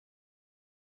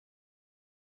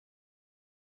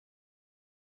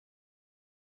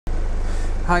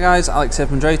Hi guys, Alex here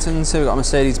from Drayton. So we've got a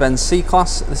Mercedes-Benz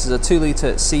C-Class. This is a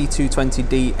 2-litre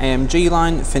C220d AMG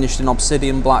line, finished in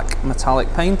obsidian black metallic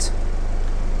paint.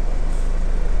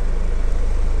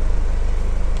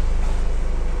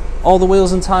 All the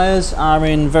wheels and tyres are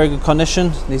in very good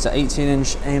condition. These are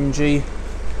 18-inch AMG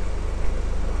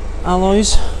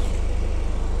alloys.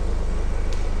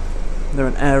 They're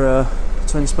an Aero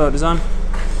twin spoke design.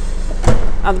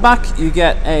 At the back you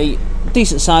get a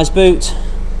decent sized boot.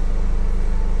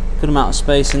 Good amount of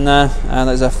space in there.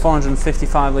 There's a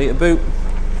 455 litre boot.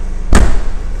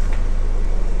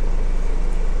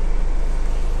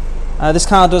 This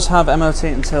car does have MOT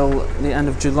until the end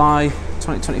of July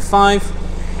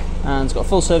 2025 and it's got a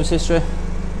full service history.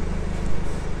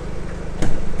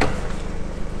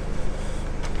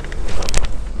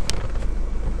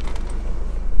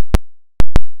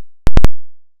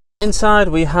 Inside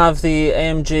we have the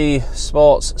AMG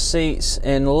sports seats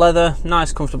in leather,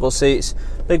 nice comfortable seats,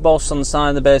 big bolsters on the side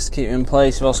of the base to keep you in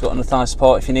place. You've also got under thigh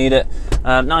support if you need it.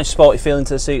 Nice sporty feeling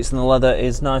to the seats, and the leather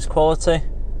is nice quality.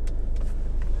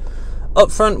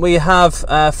 Up front we have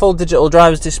a full digital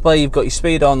driver's display. You've got your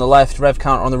speedo on the left, rev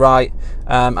counter on the right,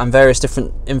 and various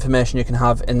different information you can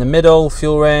have in the middle,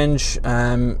 fuel range,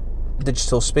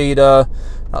 digital speedo,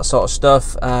 that sort of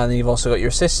stuff. And then you've also got your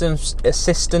assistance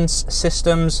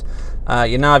systems,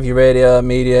 your nav, your radio,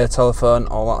 media, telephone,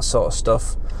 all that sort of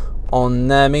stuff on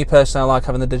there. Me personally, I like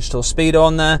having the digital speedo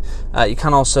on there. You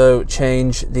can also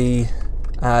change the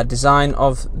design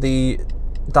of the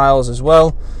dials as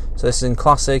well. So this is in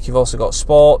classic. You've also got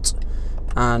sport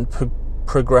and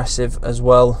progressive as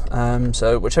well.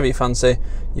 So whichever you fancy,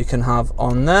 you can have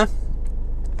on there.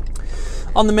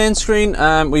 On the main screen,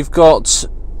 we've got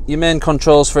your main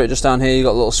controls for it just down here. You've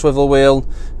got a little swivel wheel,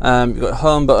 you've got a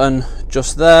home button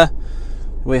just there.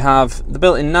 We have the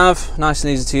built-in nav, nice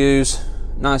and easy to use,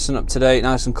 nice and up to date,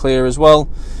 nice and clear as well.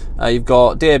 You've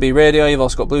got DAB radio, you've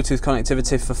also got Bluetooth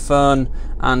connectivity for phone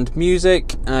and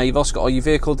music. You've also got all your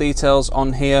vehicle details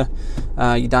on here,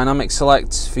 your dynamic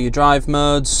select for your drive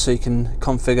modes, so you can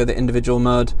configure the individual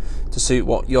mode to suit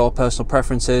what your personal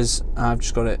preference is. I've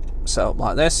just got it set up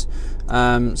like this.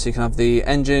 So you can have the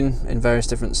engine in various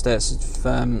different states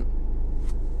of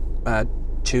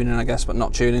tuning, I guess, but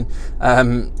not tuning.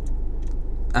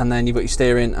 And then you've got your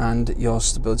steering and your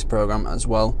stability program as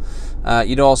well.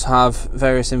 You'd also have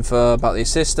various info about the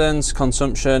assistance,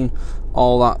 consumption,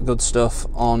 all that good stuff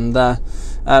on there.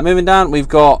 Moving down, we've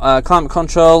got climate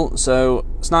control, so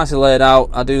it's nicely laid out.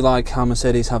 I do like how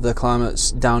Mercedes have their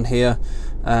climates down here,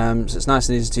 so it's nice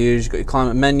and easy to use. You've got your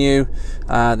climate menu,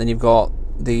 then you've got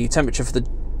the temperature for the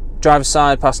driver's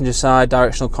side, passenger side,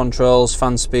 directional controls,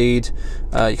 fan speed.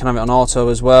 You can have it on auto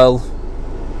as well,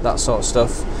 that sort of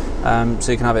stuff.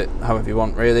 So you can have it however you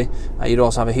want, really. You'd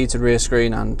also have a heated rear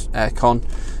screen and aircon.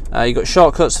 You've got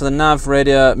shortcuts for the nav,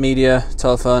 radio, media,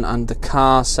 telephone, and the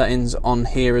car settings on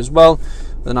here as well,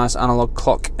 with a nice analog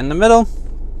clock in the middle.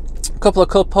 A couple of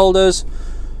cup holders,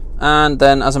 and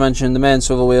then, as I mentioned, the main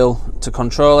swivel wheel to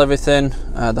control everything.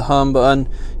 The home button.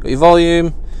 You've got your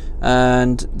volume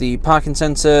and the parking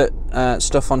sensor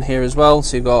stuff on here as well.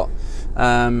 So you've got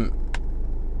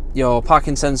your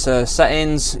parking sensor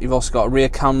settings. You've also got a rear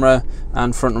camera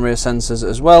and front and rear sensors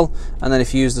as well. And then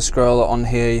if you use the scroller on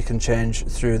here, you can change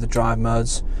through the drive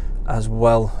modes as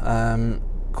well,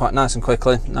 quite nice and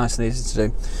quickly, nice and easy to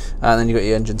do. And then you've got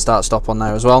your engine start stop on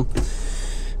there as well.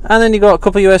 And then you've got a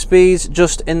couple of USBs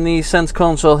just in the center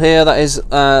console here. That is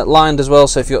lined as well,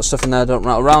 so if you've got stuff in there, don't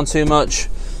rattle around too much.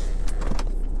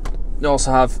 You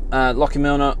also have locking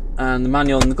wheel nut and the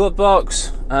manual in the glove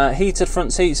box. Heated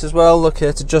front seats as well,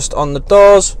 located just on the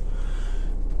doors.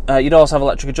 You'd also have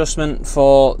electric adjustment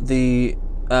for the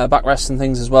backrests and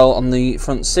things as well on the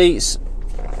front seats.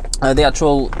 The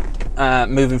actual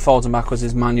moving forwards and backwards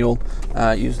is manual.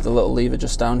 Use the little lever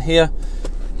just down here,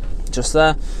 just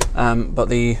there. But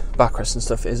the backrest and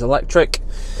stuff is electric.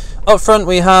 Up front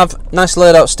we have nice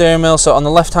laid out steering wheel. So on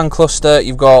the left hand cluster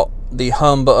you've got the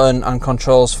home button and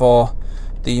controls for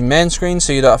the main screen,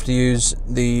 so you don't have to use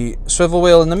the swivel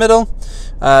wheel in the middle.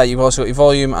 You've also got your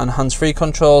volume and hands-free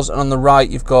controls, and on the right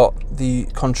you've got the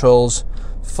controls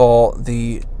for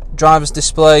the driver's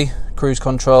display, cruise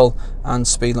control, and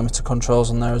speed limiter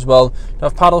controls on there as well. You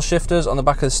have paddle shifters on the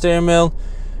back of the steering wheel.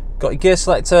 Got your gear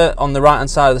selector on the right hand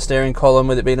side of the steering column,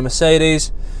 with it being a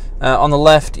Mercedes. On the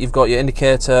left you've got your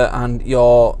indicator and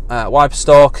your wiper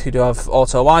stalk. You do have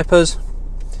auto wipers,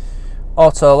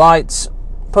 auto lights,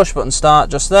 push button start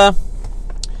just there,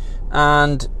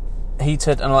 and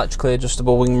heated and electrically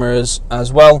adjustable wing mirrors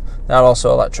as well. They are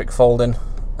also electric folding.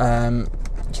 You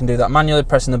can do that manually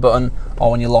pressing the button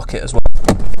or when you lock it as well.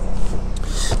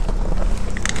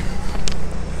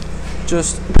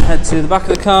 just head to the back of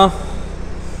the car.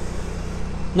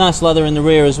 Nice leather in the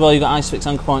rear as well. You've got ISOFIX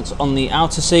anchor points on the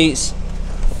outer seats,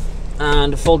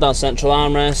 and a fold down central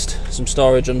armrest, some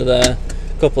storage under there,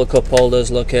 a couple of cup holders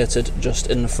located just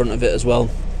in the front of it as well.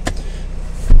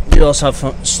 You also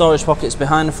have storage pockets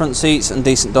behind the front seats and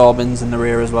decent door bins in the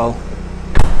rear as well.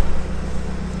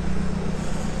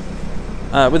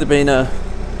 With it being a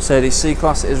Mercedes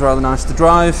C-Class, it is rather nice to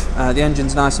drive. The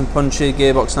engine's nice and punchy,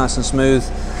 gearbox nice and smooth.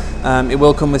 It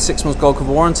will come with 6 months gold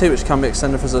cover warranty, which can be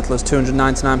extended for as little as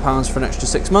 £299 for an extra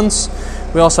 6 months.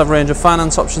 We also have a range of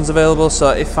finance options available,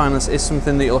 so if finance is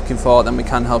something that you're looking for, then we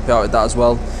can help you out with that as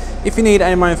well. If you need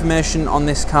any more information on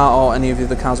this car or any of the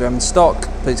other cars we have in stock,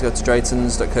 please go to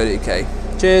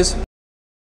draytons.co.uk. Cheers!